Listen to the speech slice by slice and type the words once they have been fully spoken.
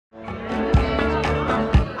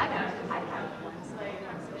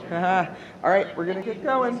All right, we're gonna get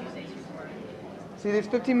going. See, these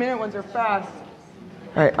 15-minute ones are fast.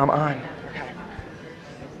 All right, I'm on. Okay.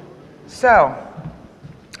 So,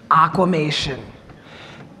 aquamation.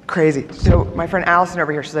 Crazy. So my friend Allison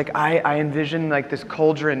over here, she's like, I envision like this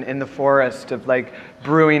cauldron in the forest of like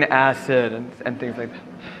brewing acid and things like that.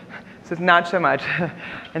 So it's not so much.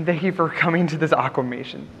 And thank you for coming to this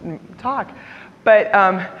aquamation talk. But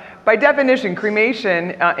by definition,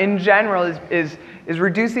 cremation in general is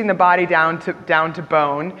reducing the body down to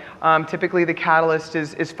bone. Typically the catalyst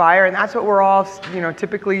is fire, and that's what we're all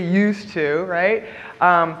typically used to, right?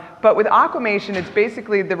 But with aquamation, it's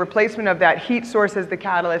basically the replacement of that heat source as the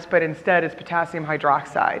catalyst, but instead it's potassium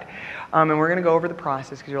hydroxide. And we're going to go over the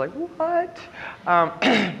process because you're like, what?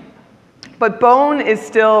 But bone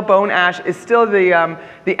ash is still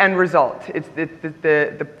the end result. It's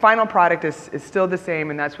the final product is still the same,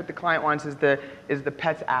 and that's what the client wants is the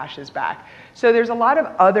pet's ashes back. So there's a lot of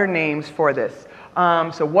other names for this.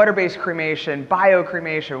 So water-based cremation,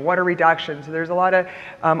 biocremation, water reduction. So there's a lot of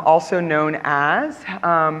also known as,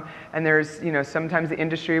 and there's sometimes the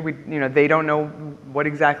industry they don't know what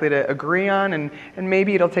exactly to agree on, and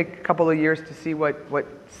maybe it'll take a couple of years to see what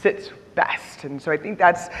sits best. And so I think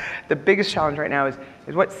that's the biggest challenge right now is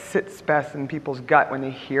what sits best in people's gut when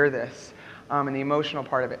they hear this, and the emotional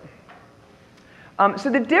part of it. So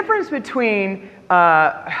the difference between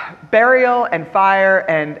burial and fire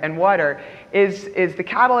and water is the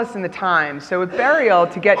catalyst and the time. So with burial,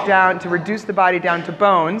 to reduce the body down to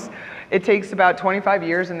bones, it takes about 25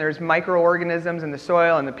 years, and there's microorganisms in the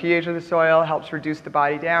soil, and the pH of the soil helps reduce the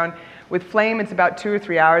body down. With flame, it's about 2 or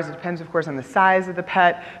 3 hours. It depends, of course, on the size of the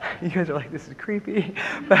pet. You guys are like, this is creepy.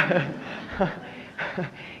 But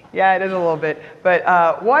yeah, it is a little bit. But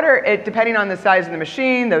water, depending on the size of the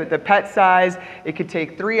machine, the pet size, it could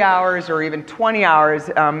take 3 hours or even 20 hours.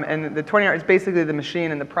 And the 20 hours is basically the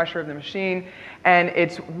machine and the pressure of the machine. And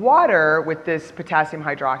it's water with this potassium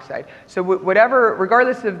hydroxide. So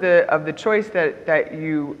regardless of the choice that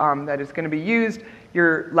is going to be used,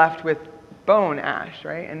 you're left with bone ash,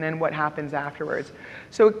 right? And then what happens afterwards.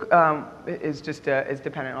 So is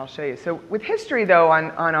dependent. I'll show you. So with history, though,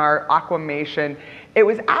 on our aquamation, it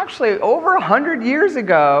was actually over 100 years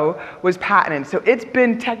ago was patented. So it's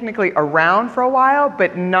been technically around for a while,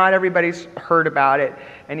 but not everybody's heard about it.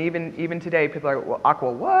 And even today, people are like, well,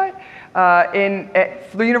 aqua what?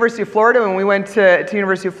 At the University of Florida, when we went to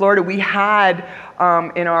University of Florida, we had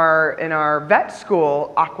in our vet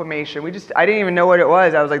school aquamation. I didn't even know what it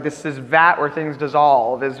was. I was like, this is vat where things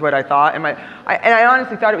dissolve, is what I thought. And I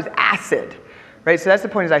honestly thought it was acid. Right, so that's the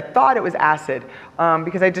point. Is I thought it was acid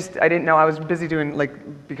because I didn't know. I was busy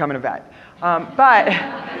becoming a vet. But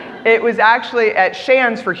it was actually at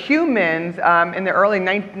Shands for humans in the early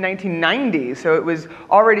 1990s. So it was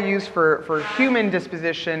already used for human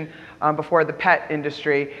disposition before the pet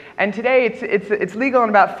industry. And today it's legal in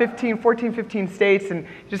about 14, 15 states, and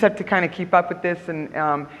you just have to kind of keep up with this and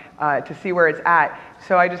to see where it's at.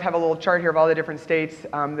 So I just have a little chart here of all the different states.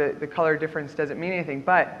 The color difference doesn't mean anything,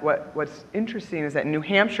 but what's interesting is that in New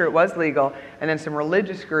Hampshire it was legal, and then some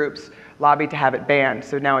religious groups lobbied to have it banned.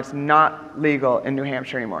 So now it's not legal in New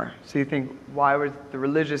Hampshire anymore. So you think, why would the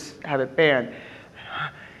religious have it banned?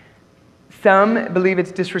 Some believe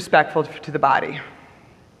it's disrespectful to the body.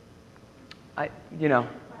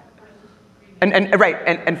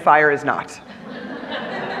 And fire is not.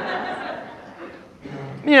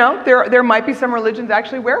 There might be some religions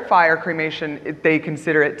actually where fire cremation, they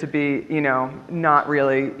consider it to be, not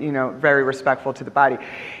really, very respectful to the body.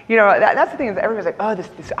 That's the thing is everybody's like, oh,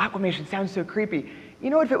 this aquamation sounds so creepy.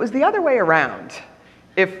 If it was the other way around,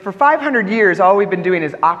 if for 500 years all we've been doing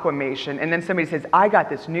is aquamation, and then somebody says, I got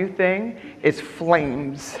this new thing, it's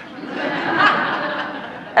flames.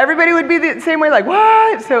 Everybody would be the same way, like,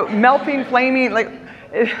 what? So melting, flaming, like,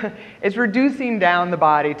 it's reducing down the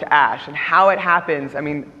body to ash. And how it happens,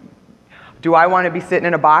 do I want to be sitting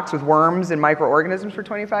in a box with worms and microorganisms for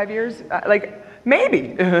 25 years?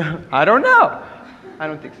 Maybe. I don't know. I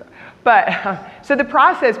don't think so. But, so the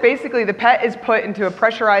process, basically, the pet is put into a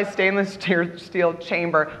pressurized stainless steel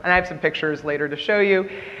chamber, and I have some pictures later to show you.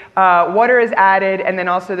 Water is added, and then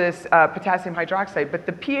also this potassium hydroxide, but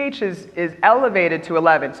the pH is elevated to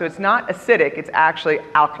 11, so it's not acidic, it's actually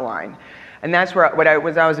alkaline. And that's where, when I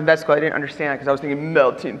was in vet school, I didn't understand it because I was thinking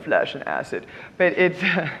melting flesh and acid. But it's,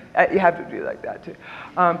 you have to do like that too.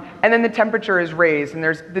 And then the temperature is raised, and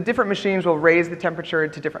the different machines will raise the temperature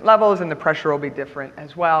to different levels, and the pressure will be different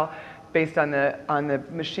as well, based on the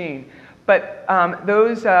machine. But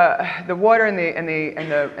the water and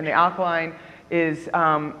the alkaline is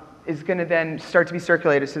going to then start to be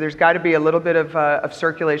circulated. So there's got to be a little bit of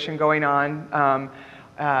circulation going on.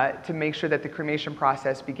 to make sure that the cremation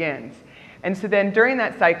process begins. And so then during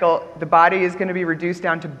that cycle, the body is going to be reduced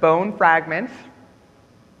down to bone fragments.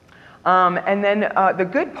 And then the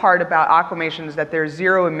good part about aquamation is that there's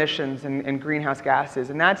zero emissions and greenhouse gases,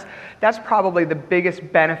 and that's probably the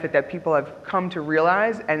biggest benefit that people have come to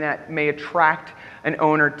realize, and that may attract an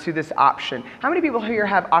owner to this option. How many people here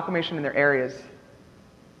have aquamation in their areas?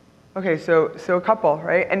 Okay, so a couple,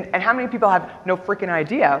 right? And how many people have no freaking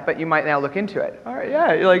idea, but you might now look into it? All right,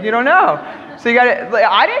 yeah, you don't know. So you got to,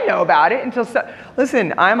 I didn't know about it until,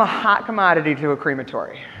 listen, I'm a hot commodity to a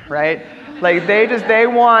crematory, right? Like they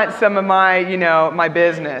want some of my, my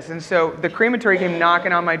business. And so the crematory came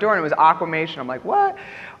knocking on my door and it was aquamation. I'm like, what?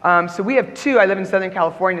 So we have two. I live in Southern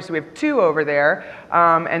California, so we have two over there,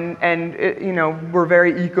 we're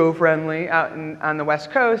very eco-friendly out on the West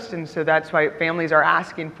Coast, and so that's why families are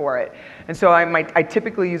asking for it. And so I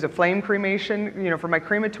typically use a flame cremation, for my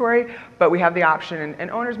crematory, but we have the option, and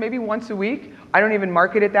owners maybe once a week. I don't even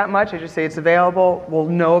market it that much. I just say it's available. We'll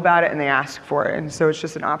know about it, and they ask for it, and so it's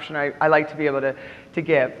just an option I like to be able to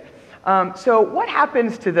give. So what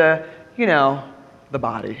happens to the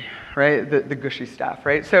body? Right, the gushy stuff,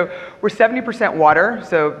 right? So we're 70% water,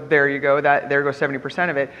 so there you go, there goes 70%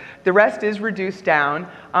 of it. The rest is reduced down,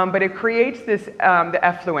 but it creates this, the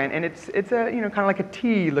effluent, and it's a, kind of like a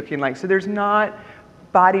tea looking like, so there's not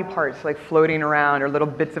body parts like floating around or little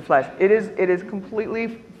bits of flesh. It is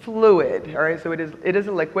completely fluid, all right, so it is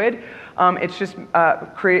a liquid. It's just,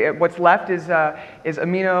 what's left is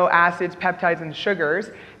amino acids, peptides, and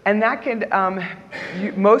sugars. And that can,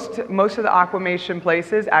 most of the aquamation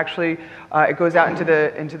places actually, it goes out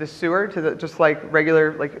into the sewer, just like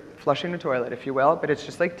regular, like flushing a toilet, if you will, but it's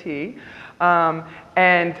just like tea.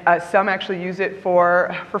 And some actually use it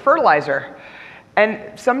for fertilizer.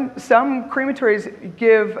 And some crematories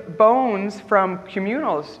give bones from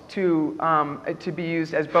communals to be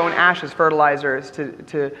used as bone ashes fertilizers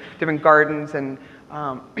to different gardens and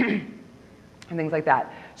things like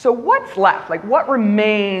that. So what's left? Like what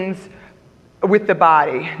remains with the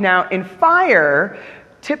body? Now in fire,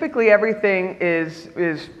 typically everything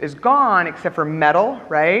is gone except for metal,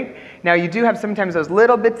 right? Now you do have sometimes those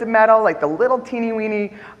little bits of metal, like the little teeny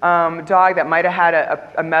weeny dog that might have had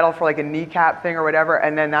a metal for like a kneecap thing or whatever,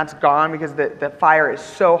 and then that's gone because the fire is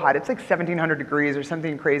so hot. It's like 1700 degrees or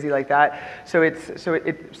something crazy like that. So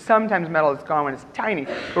sometimes metal is gone when it's tiny,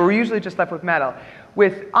 but we're usually just left with metal.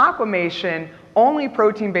 With aquamation, only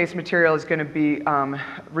protein-based material is going to be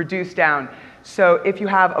reduced down. So if you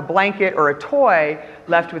have a blanket or a toy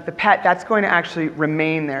left with the pet, that's going to actually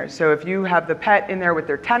remain there. So if you have the pet in there with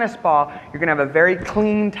their tennis ball, you're going to have a very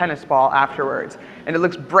clean tennis ball afterwards, and it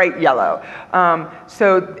looks bright yellow.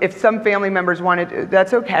 So if some family members want it,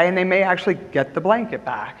 that's okay, and they may actually get the blanket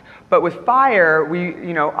back. But with fire,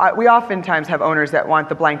 we oftentimes have owners that want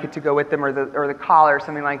the blanket to go with them, or the collar or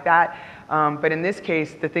something like that. But in this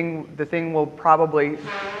case, the thing will probably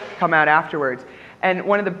come out afterwards. And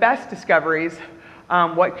one of the best discoveries,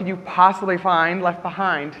 what could you possibly find left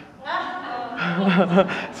behind?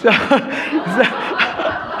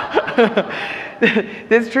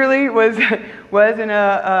 This truly was in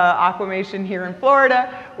a aquamation here in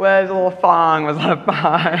Florida, was a little thong was left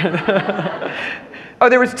behind. Oh,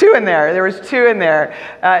 there was two in there. There was two in there.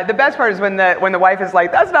 The best part is when the wife is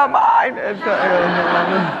like, "That's not mine."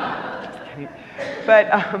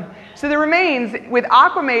 But so the remains with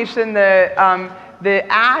aquamation, the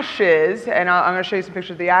ashes, and I'm going to show you some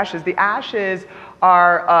pictures of the ashes. The ashes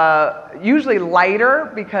are usually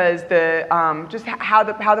lighter because just how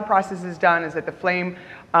the process is done is that the flame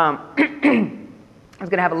is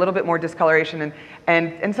going to have a little bit more discoloration,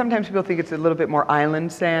 and sometimes people think it's a little bit more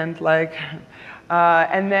island sand like.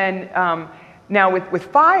 And then now with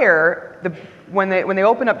fire, when they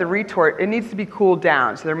open up the retort, it needs to be cooled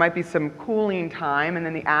down. So there might be some cooling time, and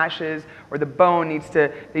then the ashes or the bone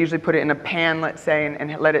they usually put it in a pan, let's say,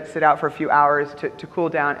 and let it sit out for a few hours to cool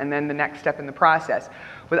down, and then the next step in the process.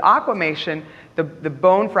 With aquamation, the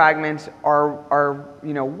bone fragments are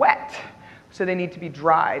wet. So they need to be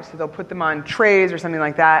dried. So they'll put them on trays or something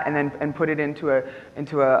like that, and put it into a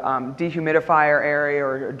dehumidifier area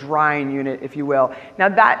or a drying unit, if you will. Now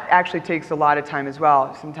that actually takes a lot of time as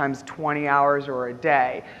well, sometimes 20 hours or a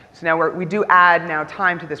day. So now we do add now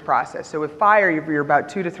time to this process. So with fire, you're about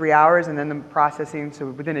 2 to 3 hours, and then the processing, so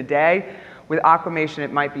within a day. With aquamation,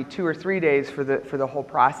 it might be 2 or 3 days for the whole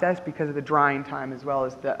process because of the drying time as well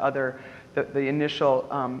as the initial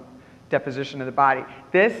deposition of the body.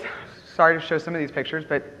 This sorry to show some of these pictures,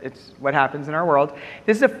 but it's what happens in our world.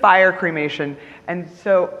 This is a fire cremation. And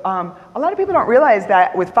so a lot of people don't realize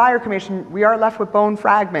that with fire cremation, we are left with bone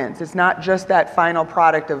fragments. It's not just that final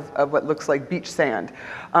product of what looks like beach sand.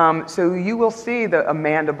 So you will see a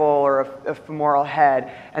mandible or a femoral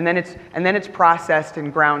head, and then it's processed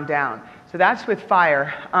and ground down. So that's with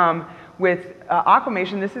fire. With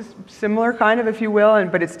aquamation, this is similar kind of, if you will,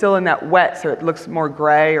 but it's still in that wet, so it looks more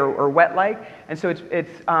gray or wet-like. And so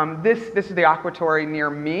this is the aquatory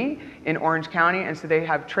near me in Orange County, and so they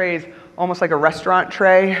have trays almost like a restaurant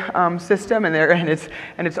tray system, and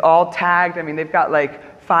it's all tagged. I mean, they've got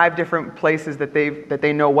like 5 different places that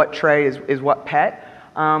they know what tray is what pet.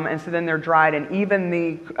 And so then they're dried, and even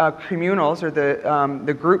the communals or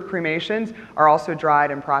the group cremations are also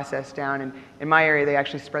dried and processed down. And in my area, they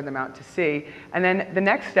actually spread them out to sea. And then the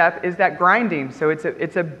next step is that grinding. So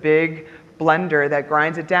it's a big blender that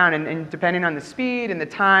grinds it down, and depending on the speed and the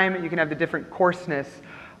time, you can have the different coarseness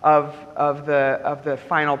of the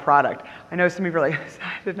final product. I know some of you are like,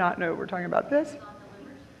 I did not know we're talking about this.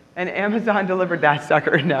 And Amazon delivered that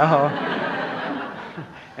sucker. No.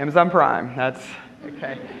 Amazon Prime. That's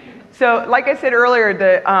okay. So like I said earlier,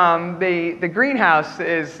 the greenhouse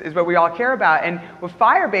is what we all care about. And with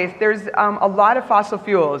fire-based, there's a lot of fossil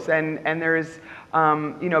fuels, and there's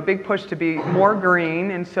a big push to be more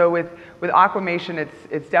green. And so with aquamation,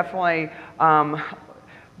 it's definitely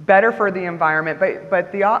better for the environment.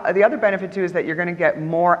 But the other benefit too is that you're going to get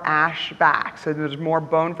more ash back. So there's more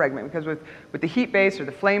bone fragment, because with the heat-based or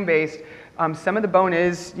the flame-based, some of the bone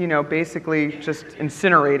is, basically just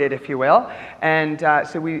incinerated, if you will. And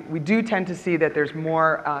so we do tend to see that there's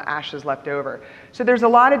more ashes left over. So there's a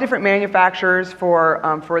lot of different manufacturers for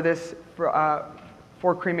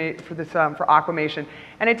aquamation.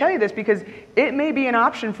 And I tell you this because it may be an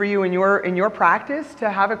option for you in your practice to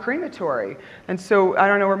have a crematory. And so I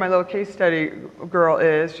don't know where my little case study girl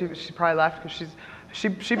is. She probably left because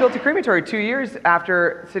she built a crematory 2 years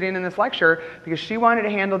after sitting in this lecture because she wanted to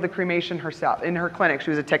handle the cremation herself in her clinic. She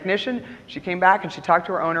was a technician. She came back and she talked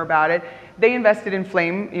to her owner about it. They invested in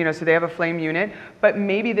flame, so they have a flame unit. But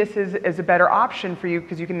maybe this is a better option for you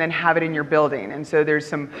because you can then have it in your building. And so there's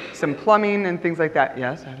some plumbing and things like that.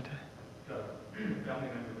 Yes? I have to. Family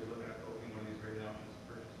member was looking at opening one of these right now. She's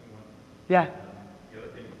purchasing one. Yeah. The other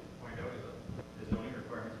thing to point out is the zoning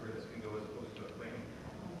requirements where this can go as opposed to a flame.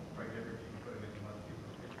 Right different. You can put them into months.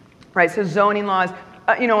 Right, so zoning laws.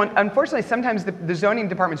 Unfortunately, sometimes the zoning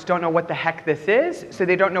departments don't know what the heck this is, so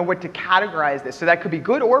they don't know what to categorize this. So that could be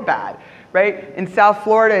good or bad, right? In South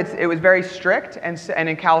Florida, it was very strict, and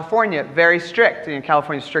in California, very strict. And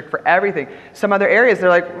California is strict for everything. Some other areas, they're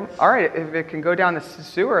like, all right, if it can go down the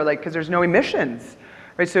sewer, because there's no emissions,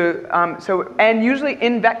 right? So and usually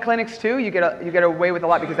in vet clinics too, you get away with a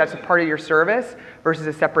lot because that's a part of your service versus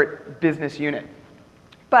a separate business unit.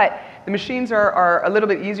 But the machines are a little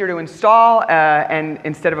bit easier to install, and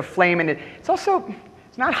instead of a flame, and it's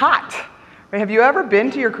not hot. Right? Have you ever been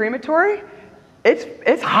to your crematory?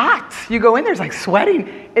 It's hot. You go in, there's like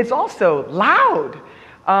sweating. It's also loud.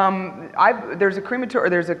 There's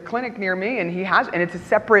a clinic near me, and it's a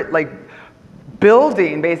separate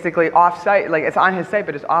building basically off-site. Like it's on his site,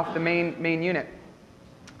 but it's off the main unit.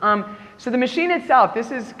 So the machine itself,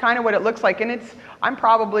 this is kind of what it looks like, and I'm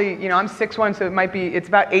probably, I'm 6'1", so it's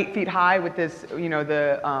about 8 feet high with this,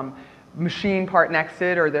 the machine part next to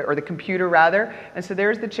it, or the computer rather. And so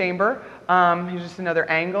there's the chamber. Here's just another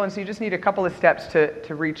angle, and so you just need a couple of steps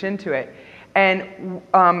to reach into it. And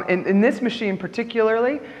in this machine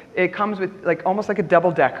particularly, it comes with almost like a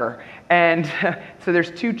double-decker. And so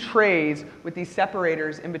there's 2 trays with these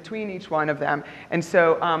separators in between each one of them. And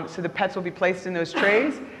so, so the pets will be placed in those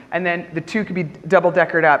trays, and then the 2 could be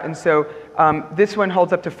double-deckered up. And so this one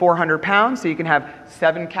holds up to 400 pounds, so you can have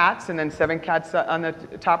 7 cats and then 7 cats on the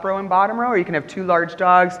top row and bottom row, or you can have 2 large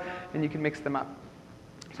dogs, and you can mix them up.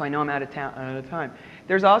 So I know I'm out of time.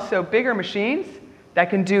 There's also bigger machines that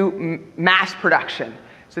can do mass production.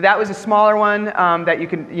 So that was a smaller one that you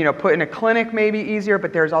can put in a clinic maybe easier,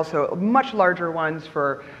 but there's also much larger ones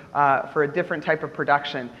for a different type of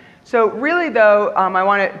production. So really though, I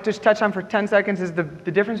want to just touch on for 10 seconds is the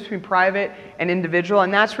difference between private and individual,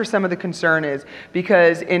 and that's where some of the concern is,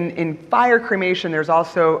 because in fire cremation there's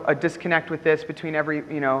also a disconnect with this between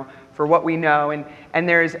for what we know, and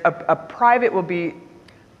there's a private will be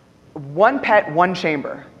 1 pet, 1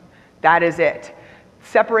 chamber. That is it.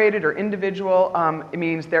 Separated or individual, it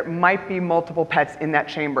means there might be multiple pets in that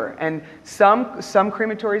chamber. And some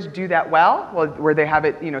crematories do that well, where they have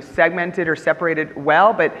it segmented or separated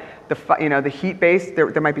well, but the heat base,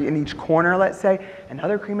 there might be in each corner, let's say, and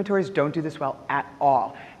other crematories don't do this well at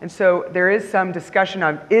all. And so there is some discussion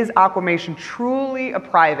of, is aquamation truly a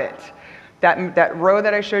private? That row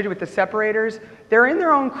that I showed you with the separators, they're in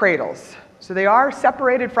their own cradles. So they are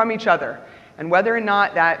separated from each other. And whether or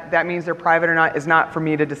not that means they're private or not is not for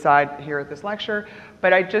me to decide here at this lecture.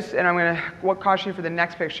 But I'm going to caution you for the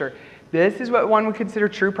next picture. This is what one would consider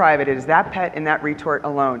true private. It is that pet in that retort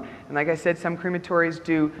alone. And like I said, some crematories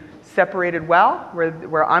do separated well,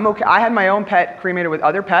 where I'm okay. I had my own pet cremated with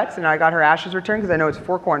other pets, and I got her ashes returned because I know it's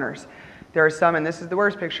 4 corners. There are some, and this is the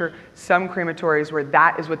worst picture, some crematories where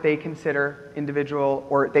that is what they consider individual,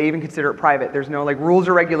 or they even consider it private. There's no rules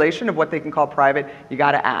or regulation of what they can call private. You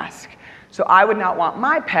got to ask. So I would not want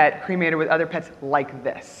my pet cremated with other pets like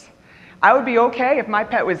this. I would be okay if my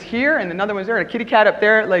pet was here and another was there and a kitty cat up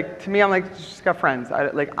there. To me, I'm just got friends.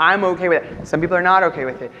 I'm okay with it. Some people are not okay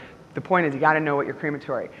with it. The point is, you got to know what your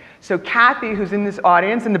crematory. So Kathy, who's in this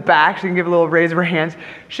audience in the back, she can give a little raise of her hands.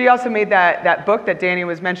 She also made that book that Danny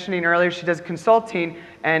was mentioning earlier. She does consulting,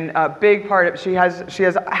 and a big part of she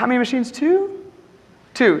has how many machines? Two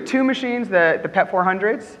machines. The PET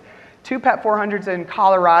 400s. 2 PET 400s in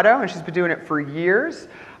Colorado, and she's been doing it for years.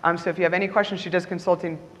 So if you have any questions, she does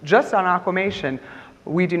consulting just on aquamation.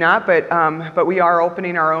 We do not, but we are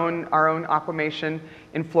opening our own aquamation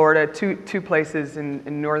in Florida, two places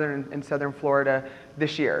in northern and southern Florida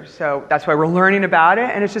this year. So that's why we're learning about it,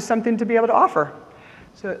 and it's just something to be able to offer.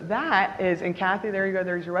 So that is, and Kathy, there you go,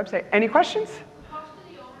 there's your website. Any questions?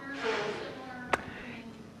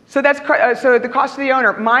 So so the cost to the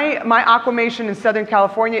owner. My aquamation in Southern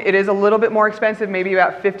California, it is a little bit more expensive, maybe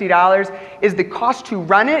about $50. Is the cost to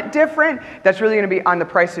run it different? That's really going to be on the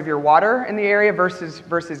price of your water in the area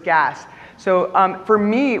versus gas. So for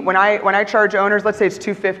me, when I charge owners, let's say it's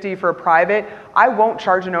 $250 for a private, I won't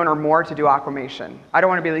charge an owner more to do aquamation. I don't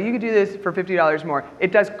want to be like, you can do this for $50 more.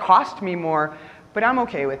 It does cost me more, but I'm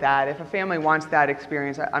okay with that. If a family wants that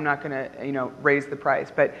experience, I'm not going to, raise the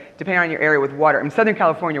price. But depending on your area with water, in Southern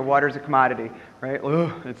California, water is a commodity, right?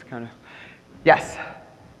 Ugh, it's kind of, yes.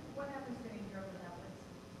 What happens to any drug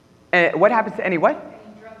metabolism? What happens to any what?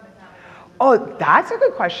 Any drug metabolism. Oh, that's a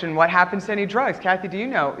good question. What happens to any drugs? Kathy, do you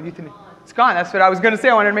know? It's gone. That's what I was going to say.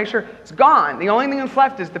 I wanted to make sure it's gone. The only thing that's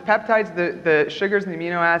left is the peptides, the sugars, and the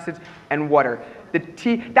amino acids, and water. The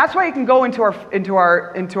tea. That's why you can go into our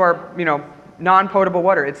non-potable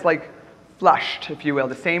water. It's like flushed, if you will,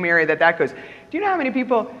 the same area that goes. Do you know how many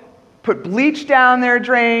people put bleach down their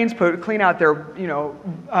drains, clean out their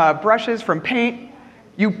brushes from paint?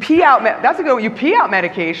 You pee out. That's a good. You pee out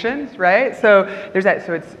medications, right? So there's that.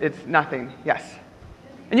 So it's nothing. Yes.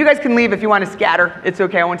 And you guys can leave if you want to scatter. It's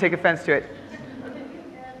okay. I won't take offense to it. Can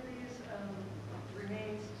you add these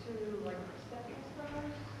remains to stepping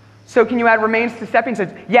stones? So can you add remains to stepping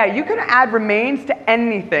stones? Yeah, you can add remains to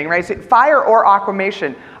anything, right? So fire or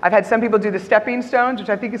aquamation. I've had some people do the stepping stones, which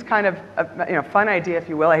I think is kind of a fun idea, if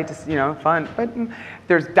you will. I hate to, fun, but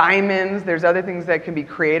there's diamonds. There's other things that can be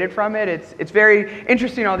created from it. It's very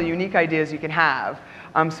interesting, all the unique ideas you can have.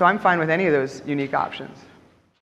 So I'm fine with any of those unique options.